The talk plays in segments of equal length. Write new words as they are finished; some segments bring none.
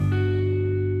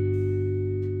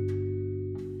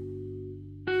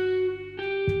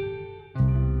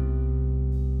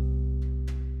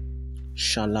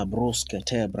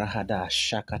Shalabroskete brahada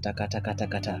shakata kata kata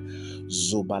kata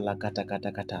zubala kata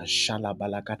kata kata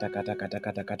shalabala kata kata kata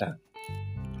kata kata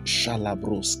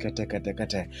shalabroskete kete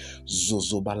kete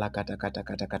zuzubala kata kata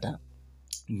kata kata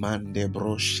mande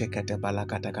bro shekete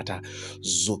balakata kata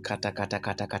zukata kata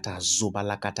kata kata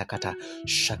zubala kata kata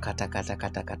shakata kata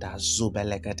kata kata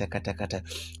zubele kata kata kata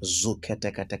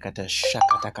zukete kata kata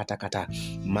shakata kata kata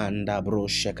manda bro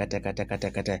shekete kata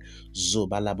kata kata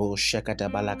zubala bro shekete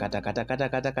balakata kata kata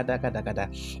kata kata kata kata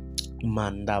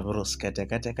manda bros kete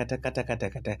kete kete kete kete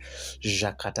kete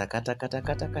jakata kata kata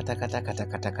kata kata kata kata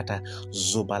kata kata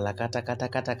zubala kata kata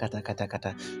kata kata kata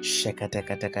kata shekete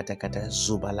kete kete kete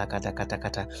zubala kata kata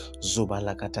kata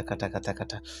zubala kata kata kata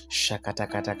kata shakata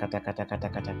kata kata kata kata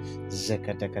kata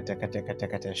zekete kete kete kete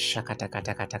kete shakata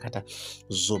kata kata kata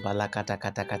zubala kata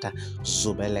kata kata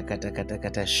zubele kete kete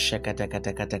kete shekete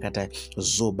kete kete kete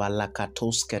zubala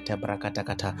katos kete brakata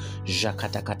kata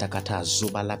jakata kata kata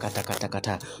zubala kata kata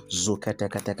kata zukete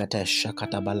kete kete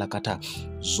shakata balakata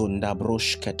zunda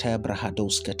brosh kete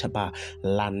brahados keteba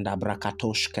landa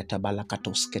brakatosh kete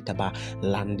balakatos keteba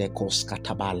lande kos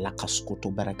kataba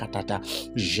lakaskutu berekatata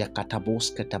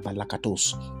jekatabos kete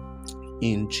balakatos.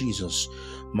 In Jesus'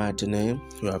 mighty name,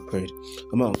 we are prayed.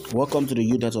 Come on, welcome to the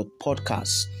Youth Network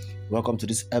podcast. Welcome to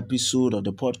this episode of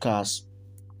the podcast.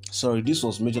 Sorry, this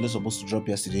was majorly supposed to drop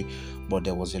yesterday, but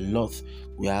there was a lot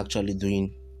we are actually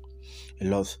doing. A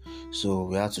lot, so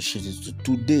we have to shift it to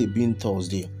today being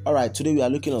Thursday. All right, today we are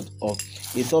looking at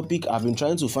a topic. I've been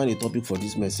trying to find a topic for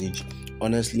this message.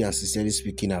 Honestly and sincerely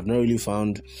speaking, I've not really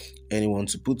found anyone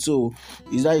to put. So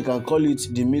is that you can call it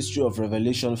the mystery of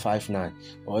Revelation 5:9,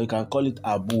 or you can call it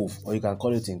above, or you can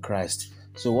call it in Christ.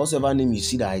 So whatever name you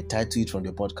see that I title it from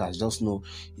the podcast, just know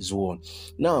is one.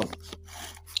 Now,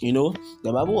 you know,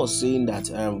 the Bible was saying that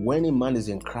when a man is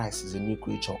in Christ, is a new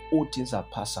creature. All things have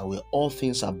passed away. All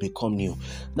things have become new.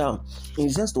 Now,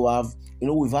 it's just to have,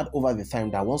 we've had over the time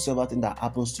that whatsoever thing that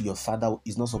happens to your father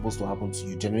is not supposed to happen to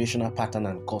you. Generational pattern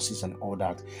and curses and all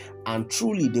that. And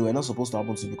truly, they were not supposed to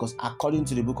happen to you because according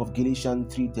to the book of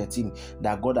Galatians 3:13,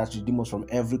 that God has redeemed us from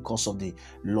every curse of the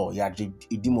law. He has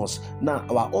redeemed us. Now,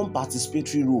 our own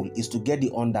participatory role is to get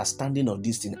the understanding of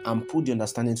this thing and put the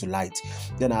understanding to light.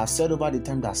 Then I have said over the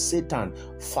time that Satan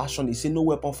fashion, he said no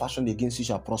weapon fashioned against you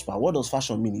shall prosper. What does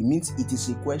fashion mean? It means it is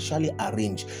sequentially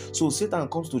arranged. So Satan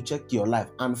comes to check your life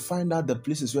and find out the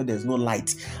places where there's no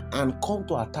light and come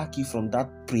to attack you from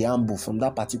that preamble, from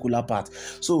that particular part.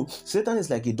 So Satan is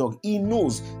like a dog. He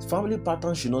knows family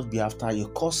patterns should not be after you.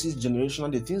 Causes,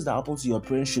 generational, the things that happen to your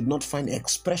parents should not find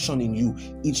expression in you.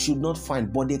 It should not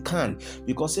find, but they can,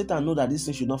 because Satan knows that this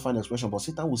thing should not find expression, but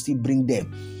Satan will still bring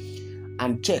them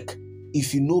and check.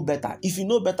 If you know better,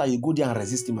 you go there and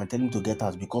resist him and tell him to get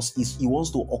out, because he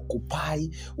wants to occupy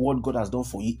what God has done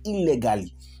for you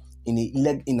illegally,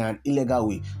 in an illegal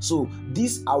way. So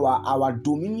this our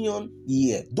dominion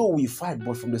here, though we fight,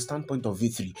 but from the standpoint of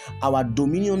victory, our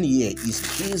dominion here is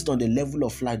based on the level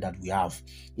of light that we have.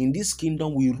 In this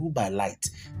kingdom, we rule by light.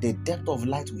 The depth of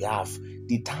light we have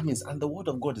determines, and the word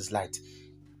of God is light.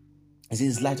 It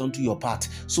says light unto your path.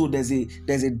 So there's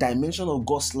a dimension of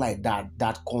God's light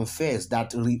that confers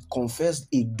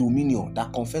a dominion,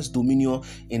 that confers dominion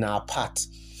in our path.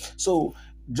 So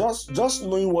just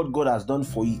knowing what God has done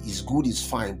for you is good, is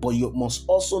fine, but you must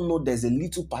also know there's a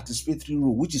little participatory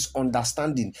role, which is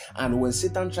understanding. And when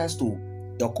Satan tries to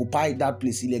occupy that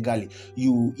place illegally,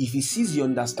 if he sees your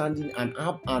understanding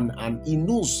and he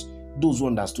knows those who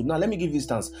understood. Now, let me give you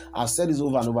instance. I've said this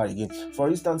over and over again. For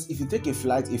instance, if you take a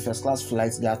first class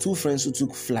flight, there are two friends who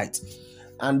took flight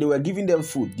and they were giving them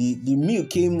food. The meal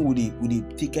came with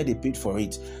the ticket, they paid for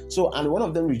it. So, and one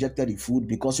of them rejected the food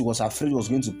because he was afraid he was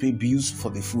going to pay bills for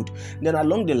the food. Then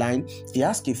along the line, he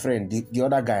asked a friend, the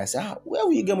other guy, I said, where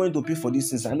will you get money to pay for these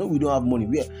things? I know we don't have money.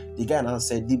 Where? The guy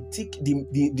answered,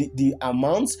 the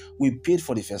amount we paid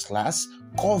for the first class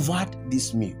covered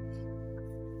this meal.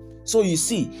 So you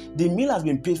see, the meal has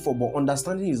been paid for, but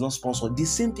understanding is not sponsored. The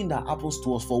same thing that happens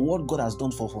to us for what God has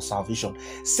done for salvation.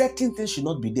 Certain things should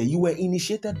not be there. You were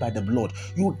initiated by the blood.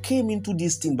 You came into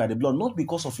this thing by the blood, not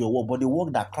because of your work, but the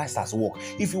work that Christ has worked.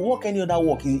 If you work any other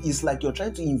work, it's like you're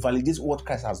trying to invalidate what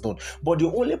Christ has done. But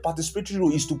the only participatory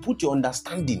role is to put your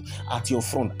understanding at your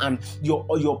front, and your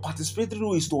participatory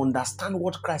role is to understand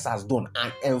what Christ has done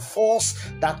and enforce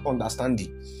that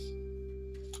understanding.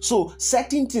 So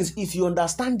certain things, if you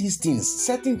understand these things,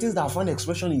 certain things that find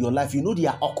expression in your life, you know they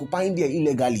are occupying there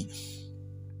illegally.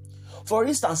 For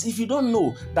instance, if you don't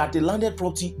know that the landed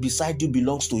property beside you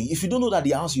belongs to you, if you don't know that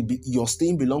the house you're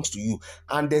staying belongs to you,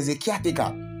 and there's a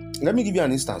caretaker, let me give you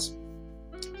an instance.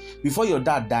 Before your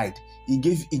dad died, he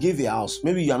gave a house.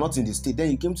 Maybe you are not in the state,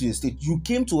 then you came to the state. You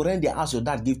came to rent the house your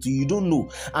dad gave to you. You don't know.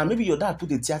 And maybe your dad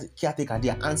put a caretaker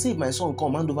there and say, if my son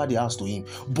come, hand over the house to him.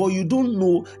 But you don't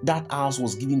know that house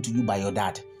was given to you by your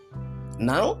dad.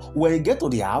 Now, when you get to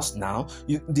the house, now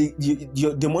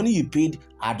the money you paid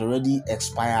had already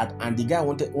expired, and the guy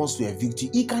wants to evict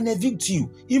you. He can evict you,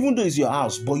 even though it's your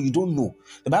house, but you don't know.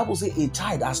 The Bible says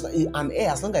an heir,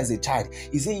 as long as a child,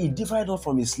 he said he differed not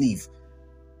from a slave.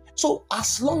 So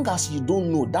as long as you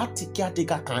don't know, that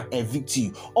caretaker can evict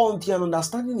you until an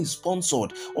understanding is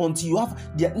sponsored, until you have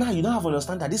now you don't have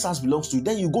understanding that this house belongs to you.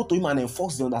 Then you go to him and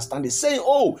enforce the understanding, saying,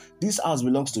 oh, this house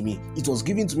belongs to me. It was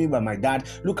given to me by my dad.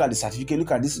 Look at the certificate,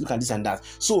 look at this and that.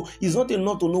 So it's not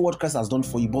enough to know what Christ has done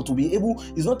for you, but to be able,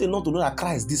 it's not enough to know that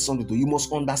Christ did something to you. You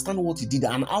must understand what he did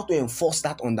and how to enforce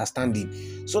that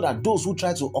understanding, so that those who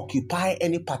try to occupy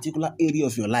any particular area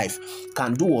of your life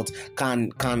can do what?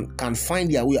 Can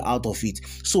find their way out of it.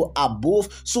 So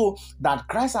that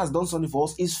Christ has done something for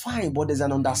us is fine, but there's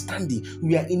an understanding.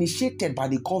 We are initiated by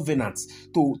the covenant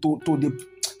to the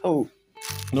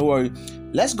no worry.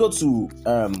 Let's go to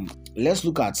let's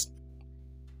look at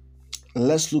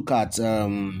Holy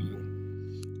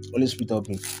Spirit help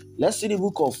me. Let's see the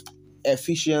book of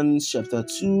Ephesians chapter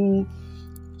 2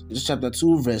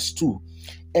 verse 2.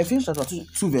 Ephesians chapter 2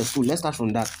 verse 2. Let's start from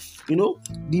that. You know,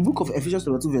 the book of Ephesians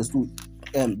chapter 2 verse 2,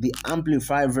 the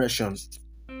Amplified version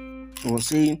was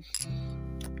saying,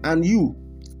 and you,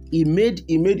 he made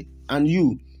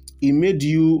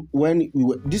you when you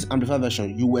were, this Amplified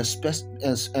version, you were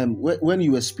when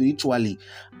you were spiritually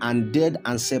and dead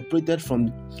and separated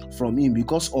from him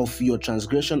because of your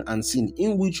transgression and sin,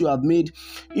 in which you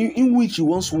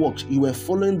once walked. You were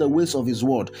following the ways of his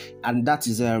word, and that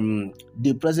is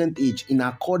the present age, in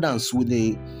accordance with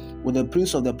the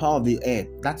prince of the power of the air,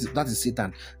 that is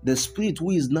Satan, the spirit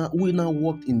who now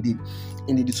walked in the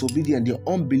disobedient, the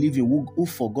unbelieving, who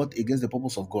forgot against the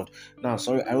purpose of God. Now,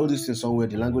 sorry, I wrote this thing somewhere.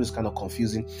 The language is kind of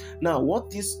confusing. Now, what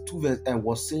this 2 verse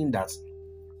was saying that,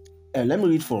 let me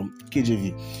read from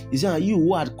KJV. He said, you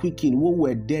who had quickened, who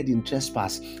were dead in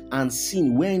trespass and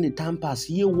sin, where in the time past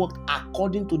ye walked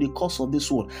according to the course of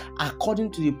this world,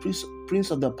 according to the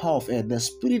prince of the power of air, the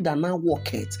spirit that now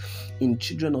walketh in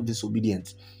children of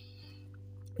disobedience.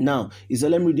 Now, he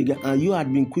said, let me read again. And you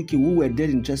had been quickened, who were dead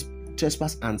in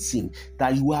trespass and sin.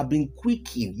 That you have been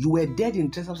quickened. You were dead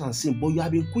in trespass and sin, but you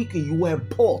have been quickened. You were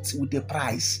bought with a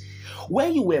price.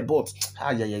 When you were bought,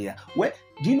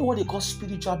 do you know what they call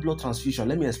spiritual blood transfusion?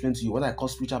 Let me explain to you what I call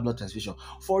spiritual blood transfusion.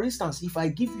 For instance, if I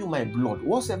give you my blood,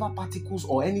 whatever particles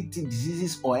or anything,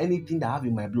 diseases or anything that I have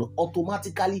in my blood,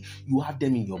 automatically you have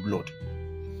them in your blood.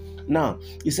 Now,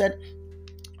 he said,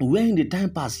 where in the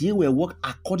time past ye were walked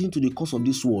according to the course of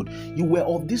this world. You were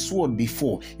of this world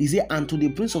before. He said, and to the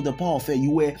prince of the power of air,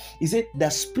 you were. He said, the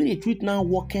spirit which now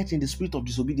walketh in the spirit of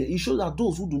disobedience. It shows that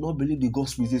those who do not believe the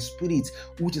gospel is the spirit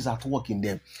which is at work in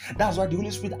them. That's why the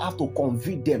Holy Spirit have to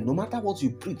convict them. No matter what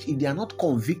you preach, if they are not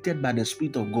convicted by the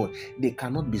Spirit of God, they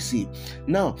cannot be saved.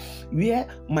 Now, where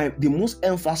the most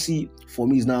emphasis for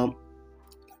me is now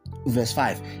verse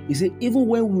 5. He said, even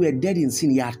when we were dead in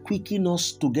sin, he had quickened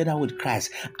us together with Christ,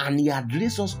 and he had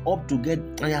raised us up together,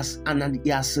 and he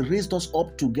has raised us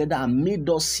up together and made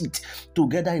us sit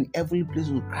together in every place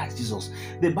with Christ Jesus.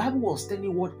 The Bible was telling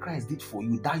you what Christ did for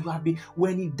you, that you have been,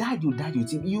 when he died, you died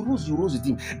with him. He rose, you rose with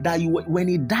him. That when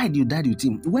he died, you died with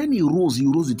him. When he rose,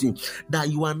 you rose with him. That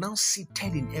you are now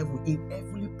seated in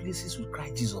heavenly places with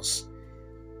Christ Jesus.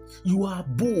 You are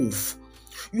both.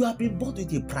 You have been bought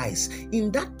with a price.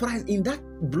 In that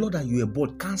blood that you were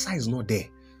bought, cancer is not there.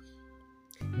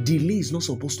 Delay is not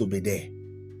supposed to be there.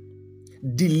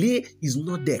 Delay is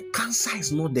not there. Cancer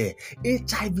is not there.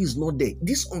 HIV is not there.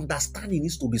 This understanding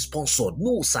needs to be sponsored.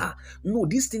 No, sir. No,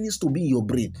 this thing needs to be in your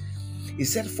brain. He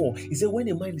said, when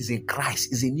a man is in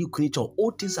Christ, is a new creature,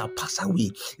 all things are passed away.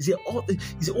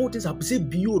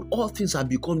 Behold, all things have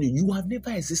become new. You have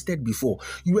never existed before.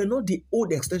 You are not the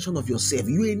old extension of yourself.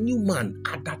 You are a new man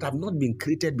that have not been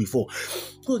created before.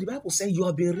 So the Bible says you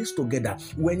have been raised together.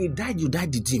 When he died, you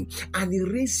died with him. And he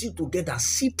raised you together,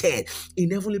 seated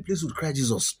in heavenly place with Christ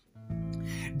Jesus.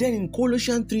 Then in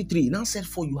Colossians 3:3, now said,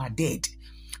 for you are dead,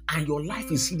 and your life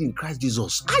is hid in Christ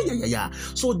Jesus.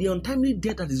 So the untimely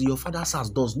death that is in your father's house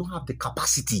does not have the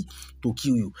capacity to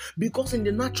kill you, because in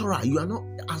the natural you are not.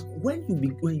 When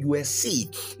you were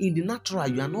saved, in the natural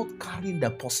you are not carrying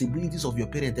the possibilities of your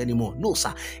parent anymore. No,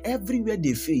 sir. Everywhere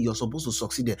they fail, you're supposed to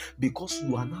succeed there, because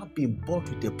you are now being bought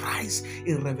with a price.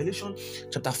 In Revelation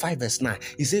chapter 5 verse 9,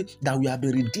 he said that we have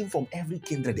been redeemed from every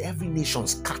kindred, every nation.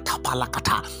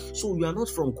 So you are not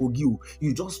from Kogyu.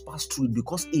 You just passed through it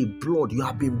because a blood you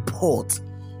have been bought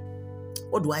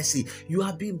What do I say? You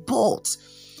have been bought.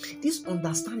 This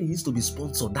understanding needs to be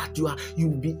sponsored, that you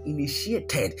will be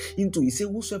initiated into. He said,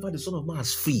 whosoever the Son of Man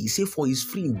has free, he said, for is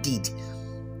free indeed.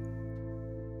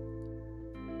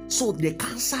 So the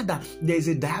cancer that there is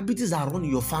a diabetes that run in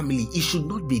your family, it should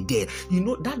not be there. You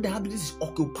know that diabetes is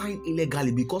occupying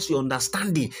illegally because your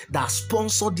understanding that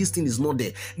sponsor this thing is not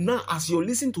there. Now, as you're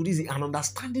listening to this, an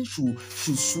understanding should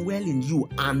swell in you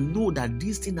and know that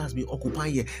this thing has been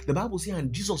occupying here. The Bible says,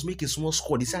 and Jesus make a small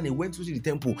squad. He said, and he went to the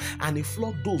temple and he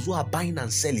flogged those who are buying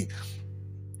and selling.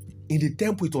 In the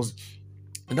temple, that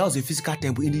was a physical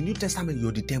temple. In the New Testament,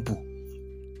 you're the temple.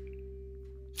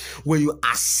 When you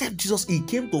accept Jesus, he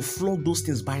came to flog those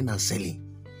things buying and selling.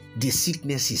 The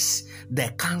sicknesses,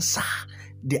 the cancer,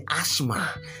 the asthma,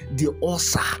 the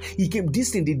ulcer. He came,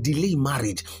 this thing, the delay in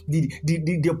marriage,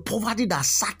 the poverty that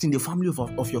sat in the family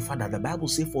of your father. The Bible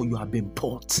says, for you have been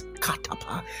bought.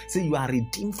 Katapa. Say you are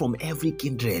redeemed from every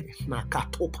kindred.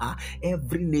 Nakatopa.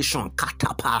 Every nation.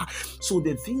 Katapa. So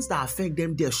the things that affect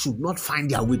them there should not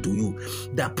find their way to you.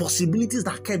 The possibilities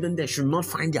that kept them there should not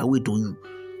find their way to you.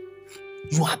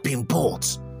 You have been bought.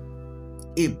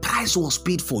 A price was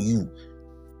paid for you.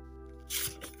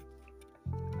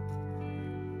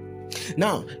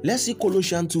 Now, let's see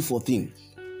Colossians 2:14.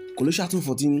 Colossians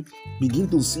 2:14 begin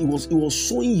to see, it was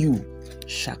showing you.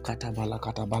 Shakata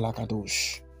balakata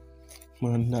balakadosh.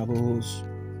 Manabos.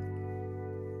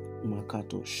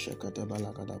 Makato shakata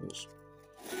balakadabos.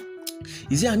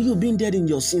 He said, and you being dead in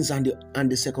your sins and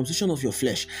the circumcision of your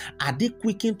flesh, are they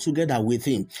quickened together with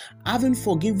him, having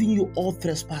forgiven you all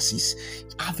trespasses,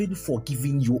 having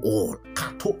forgiven you all.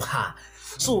 Katopa.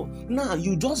 So now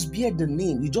you just bear the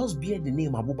name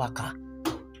Abubakar.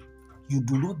 You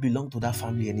do not belong to that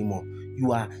family anymore.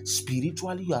 You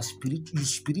spiritually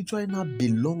now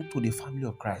belong to the family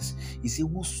of Christ. He said,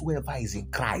 whosoever is in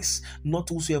Christ, not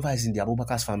whosoever is in the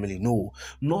Abubakar's family. No,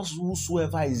 not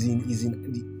whosoever is in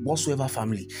the whatsoever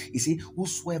family. He said,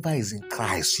 whosoever is in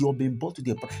Christ, you're being brought to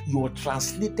you are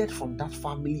translated from that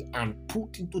family and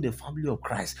put into the family of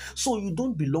Christ. So you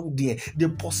don't belong there. The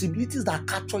possibilities that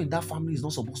capture in that family is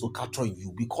not supposed to capture in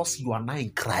you because you are now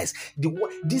in Christ.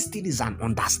 This thing is an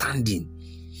understanding.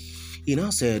 He now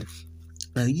said,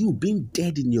 and you being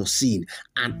dead in your sin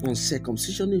and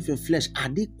uncircumcision of your flesh, are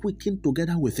they quickened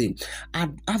together with him?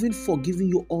 And having forgiven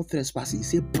you all trespasses, he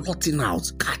said, blotting out.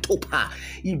 Katopa.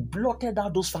 He blotted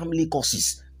out those family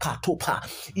curses. Katopa.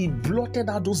 He blotted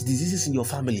out those diseases in your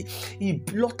family. He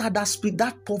blotted that spirit,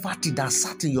 that poverty that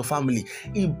sat in your family.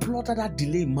 He blotted that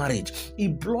delay in marriage. He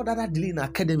blotted that delay in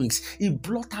academics. He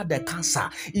blotted the cancer.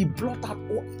 He blotted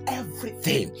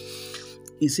everything.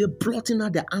 He said, blotting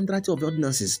out the handwriting of the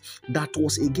ordinances that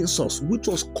was against us, which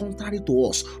was contrary to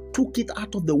us, took it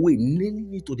out of the way,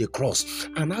 nailing it to the cross,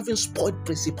 and having spoiled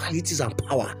principalities and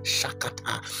power,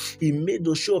 Shakata, he made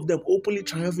the show of them, openly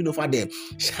triumphing over them,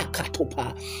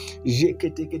 Shakatopa,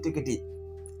 Jeketekete. He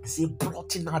said,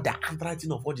 blotting out the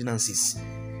handwriting of ordinances,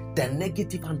 the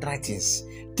negative handwritings,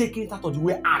 taking it out of the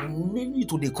way and nailing it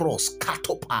to the cross,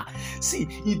 Katopa. See,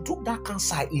 he took that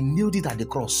cancer, he nailed it at the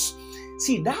cross.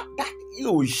 See, that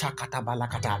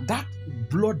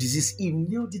blood disease, he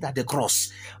nailed it at the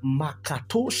cross.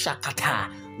 Makato shakata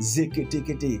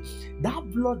zeketekete. That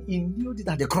blood, he nailed it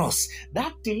at the cross.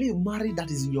 That delay marriage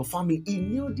that is in your family, he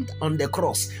nailed it on the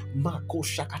cross. Mako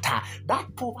shakata.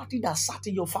 That poverty that sat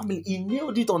in your family, he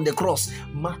nailed it on the cross.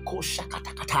 Mako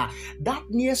shakatakata. That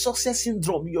near success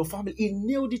syndrome in your family, he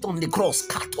nailed it on the cross.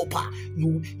 Katopa.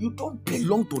 You don't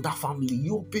belong to that family.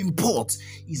 You've been bought.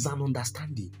 Is an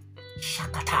understanding.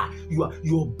 Shakata, you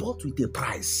are bought with a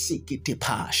price.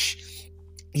 Seketepash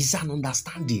is an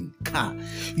understanding.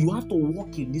 You have to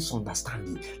walk in this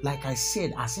understanding. Like I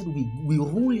said we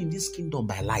rule in this kingdom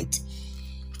by light.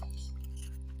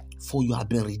 For you have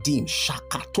been redeemed.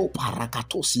 Shakato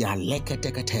parakatosia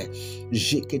leketekete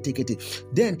jeketekete.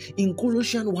 Then in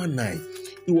Colossians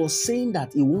 1:9, he was saying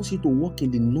that he wants you to walk in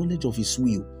the knowledge of his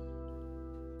will.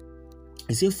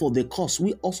 He said, for the cause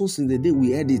we also since the day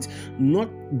we heard it,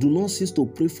 do not cease to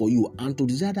pray for you, and to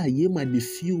desire that ye might be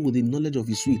filled with the knowledge of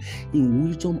his will, in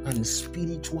wisdom and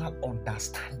spiritual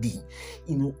understanding.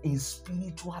 In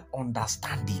spiritual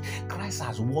understanding, Christ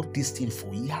has worked this thing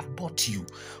for you. He has bought you.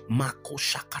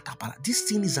 This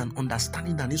thing is an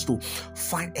understanding that needs to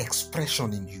find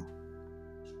expression in you.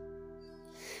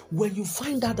 When you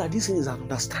find out that this thing is an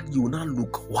understanding, you will now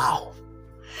look, wow.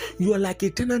 You are like a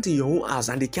tenant in your own house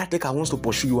and the caretaker wants to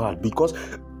pursue you out because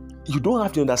you don't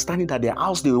have the understanding that the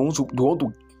house they want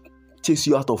to chase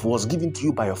you out of was given to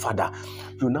you by your father.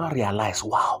 You now realize,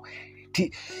 wow,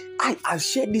 I've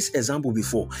shared this example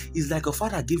before. It's like a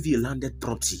father gave you a landed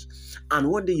property, and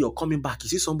one day you're coming back, you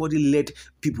see somebody led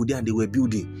people there and they were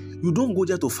building. You don't go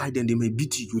there to fight them, they may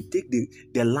beat you. You take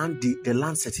the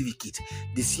land certificate,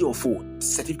 the CFO,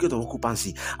 certificate of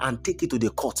occupancy, and take it to the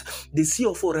court. The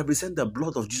CFO represents the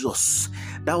blood of Jesus.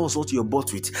 That was what you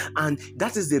bought with, and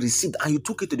that is the receipt, and you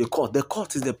took it to the court. The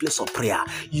court is the place of prayer.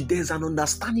 There's an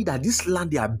understanding that this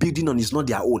land they are building on is not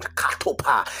their own.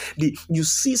 Katopa. You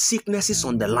see sicknesses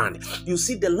on the land. You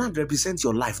see the land represents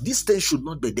your life. This thing should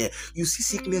not be there. You see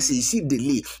sicknesses, you see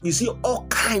delay, you see all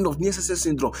kind of necessary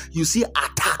syndrome, you see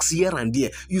attacks here and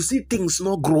there, you see things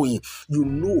not growing. You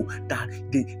know that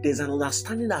there's an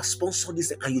understanding that sponsors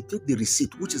this, and you take the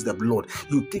receipt, which is the blood,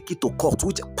 you take it to court,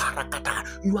 which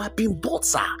parakata. You have been bought,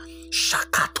 sir.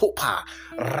 Shakatopa.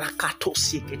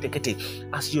 Rakatosi.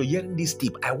 As you're hearing this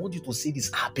tip, I want you to say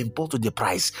this: I have been bought to the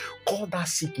price. Call that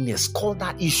sickness, call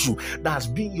that issue that's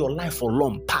been your life for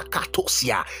long.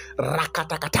 Pakatosia.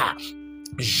 Rakatakata.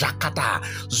 Jakata,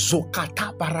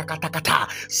 Zokata, Barakatakata.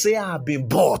 Say I have been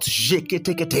bought.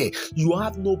 Jeketekete. You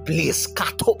have no place.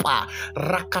 Katopa,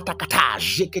 Rakatakata,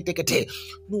 Jeketekete.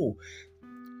 No,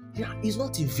 yeah, it's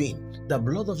not in vain. The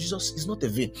blood of Jesus is not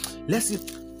in vain. Let's see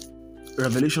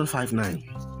Revelation 5:9.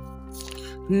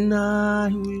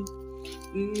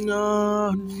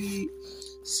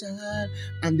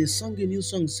 And they sung a new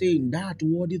song, saying, that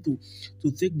worthy to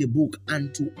take the book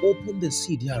and to open the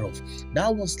seal thereof,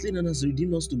 that was slain and has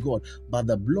redeemed us to God by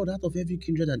the blood out of every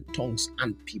kindred and tongues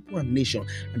and people and nation,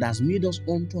 and has made us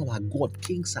unto our God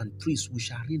kings and priests, we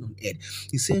shall reign on earth.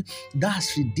 He said, that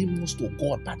has redeemed us to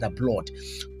God by the blood.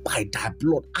 By thy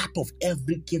blood, out of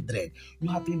every kindred. You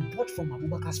have been bought from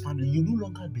Abubakar's family. You no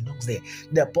longer belong there.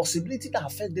 The possibility that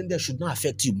affect them there should not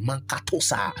affect you.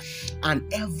 Mankatosa.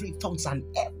 And every tongues and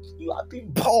you have been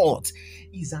bought.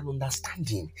 Is an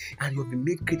understanding. And you have been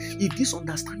made great. If this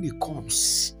understanding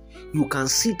comes, you can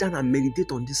sit down and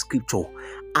meditate on this scripture.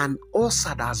 And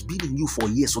ulcer that has been in you for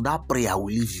years, so that prayer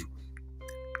will leave you.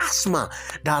 Asthma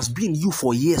that has been you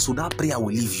for years, so that prayer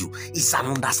will leave you. It's an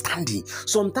understanding.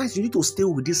 Sometimes you need to stay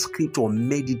with this scripture,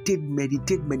 meditate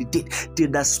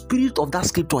till the spirit of that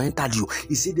scripture entered you.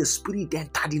 He said, the spirit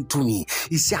entered into me.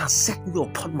 He said, and set me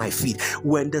upon my feet.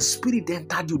 When the spirit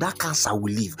entered you, that cancer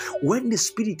will leave. When the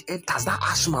spirit enters, that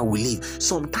asthma will leave.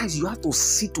 Sometimes you have to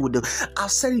sit with them. I've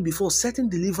said it before, certain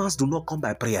deliverance do not come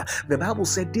by prayer. The Bible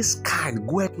said, this kind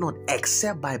goeth not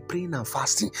except by praying and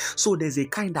fasting. So there's a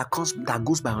kind that goes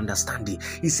by understanding.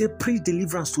 He said, preach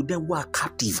deliverance to them who are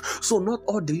captive. So not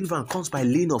all deliverance comes by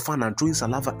laying of hand and throwing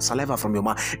saliva from your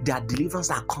mouth. There are deliverance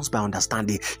that comes by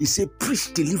understanding. He said,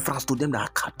 preach deliverance to them that are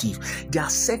captive. There are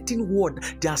certain word,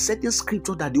 there are certain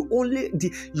scripture that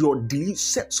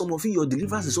some of you, your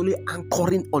deliverance is only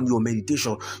anchoring on your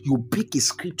meditation. You pick a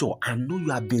scripture and know you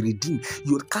have been redeemed.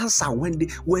 Your cancer,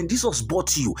 when Jesus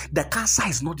bought you, the cancer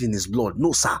is not in his blood.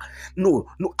 No, sir. No,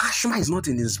 asthma is not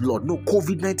in his blood. No,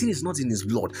 COVID-19 is not in his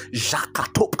blood.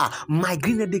 Jakatopa,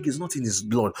 migraine headache is not in his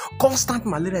blood. Constant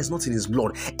malaria is not in his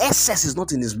blood. SS is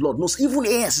not in his blood. No, even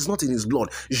AS is not in his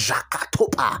blood.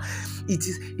 Jakatopa. It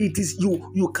is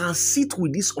you can sit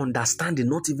with this understanding,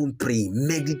 not even praying.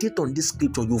 Meditate on this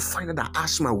scripture. You'll find that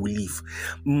asthma will leave.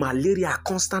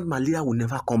 Constant malaria will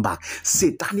never come back.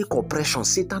 Satanic oppression,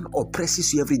 Satan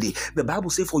oppresses you every day. The Bible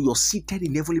says, for you're seated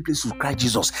in heavenly place with Christ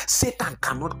Jesus. Satan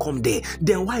cannot come there.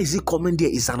 Then why is he coming there?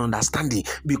 It's an understanding.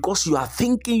 Because you are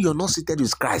thinking you're not seated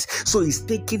with Christ. So he's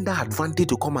taking that advantage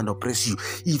to come and oppress you.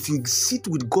 If you sit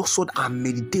with God's word and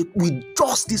meditate with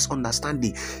just this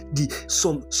understanding,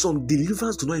 some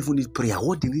deliverance do not even need prayer.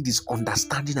 What they need is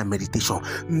understanding and meditation.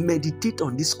 Meditate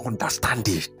on this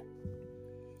understanding.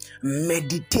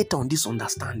 Meditate on this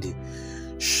understanding.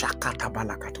 Shakata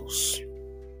balakatos.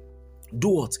 Do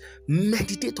what?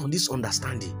 Meditate on this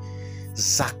understanding.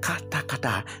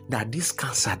 Zakatakata, that this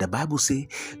cancer, the Bible says,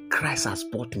 Christ has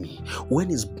bought me. When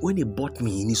he bought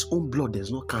me, in his own blood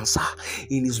there's no cancer.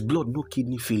 In his blood, no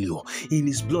kidney failure. In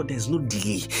his blood, there's no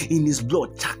delay. In his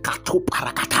blood, chakato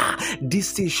parakata.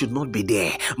 This thing should not be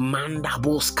there.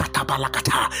 Mandabos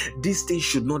katabalakata. This thing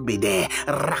should not be there.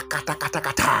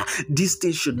 Rakatakatakata. This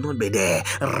thing should not be there.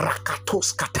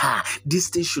 Rakatos kata. This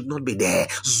thing should not be there.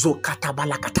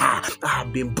 Zokatabalakata. I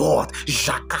have been bought.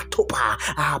 Jakatopa.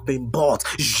 I have been bought.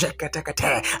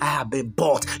 Jekatekate. I have been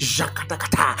bought.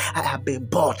 Jakatakata. I have been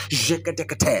bought.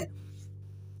 Jekatekate.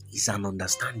 It's an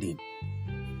understanding.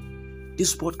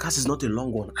 This podcast is not a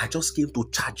long one. I just came to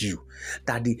charge you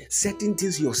that the certain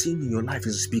things you're seeing in your life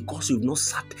is because you've not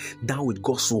sat down with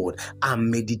God's word and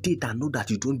meditate and know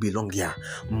that you don't belong here.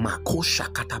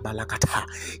 Makosha katabalakata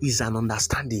is an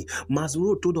understanding.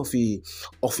 Maslow told of a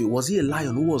was he a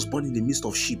lion who was born in the midst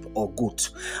of sheep or goat?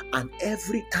 And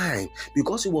every time,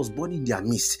 because he was born in their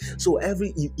midst, so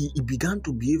he began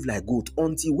to behave like goat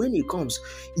until when he comes,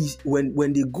 when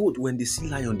they see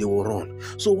lion, they will run.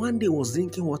 So one day he was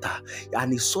drinking water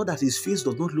and he saw that his face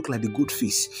does not look like the goat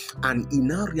face, and he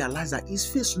now realized that his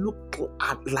face looked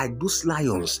like those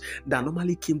lions that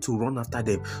normally came to run after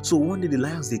them. So one day the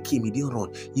lions, they came, he didn't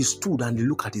run, he stood and they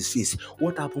looked at his face.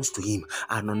 What happens to him?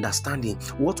 An understanding.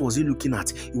 What was he looking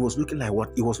at? He was looking like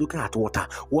what? He was looking at water.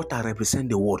 Water represents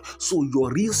the word. So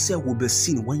your real self will be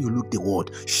seen when you look the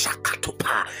word.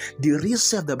 Shakatopa. The real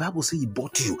self, the Bible says he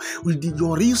bought you.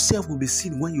 Your real self will be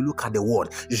seen when you look at the word.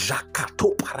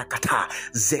 Jakatoparakata.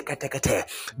 Zeketekete.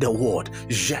 The word.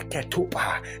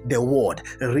 Jakatopa. The word.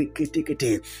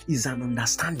 Reketekete is an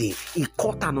understanding. He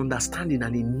caught an understanding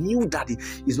and he knew that he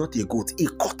is not a goat. He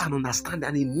caught an understanding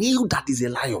and he knew that he's a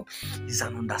lion. Is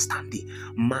an understanding.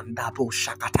 Mandabo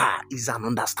Shakata is an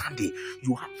understanding.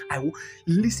 I will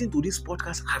listen to this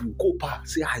podcast and go back.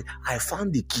 Say, I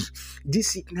found the key.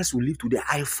 This sickness will leave today.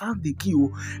 I found the key.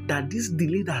 That this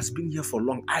delay that has been here for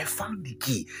long, I found the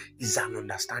key. Is an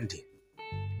understanding.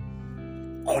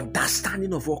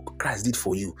 Understanding of what Christ did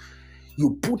for you.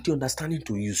 You put the understanding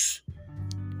to use.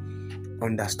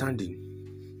 Understanding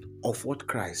of what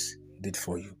Christ did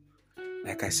for you.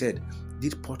 Like I said,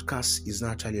 this podcast is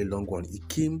not actually a long one. It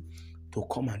came to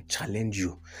come and challenge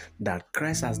you that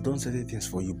Christ has done certain things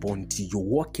for you, but until you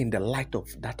walk in the light of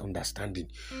that understanding,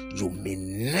 you may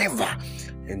never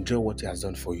enjoy what He has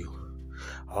done for you.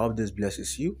 I hope this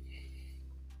blesses you.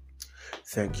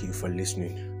 Thank you for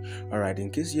listening. Alright, in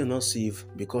case you're not saved,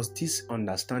 because this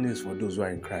understanding is for those who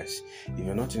are in Christ. If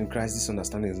you're not in Christ, this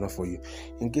understanding is not for you.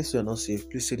 In case you're not saved,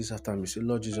 please say this after me. Say,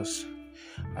 Lord Jesus,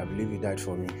 I believe You died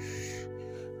for me.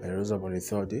 I rose up on the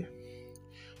third day.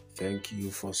 Thank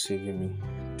You for saving me.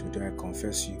 Today I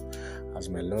confess You as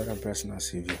my Lord and personal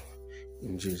Savior.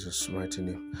 In Jesus' mighty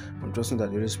name. I'm trusting that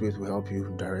the Holy Spirit will help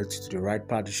you direct you to the right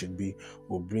path you should be,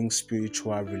 will bring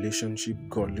spiritual relationship,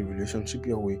 godly relationship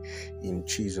your way, in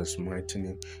Jesus' mighty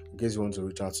name. In case you want to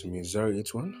reach out to me,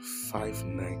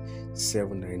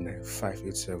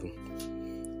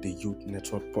 081-59799-587, the Youth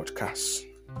Network Podcast.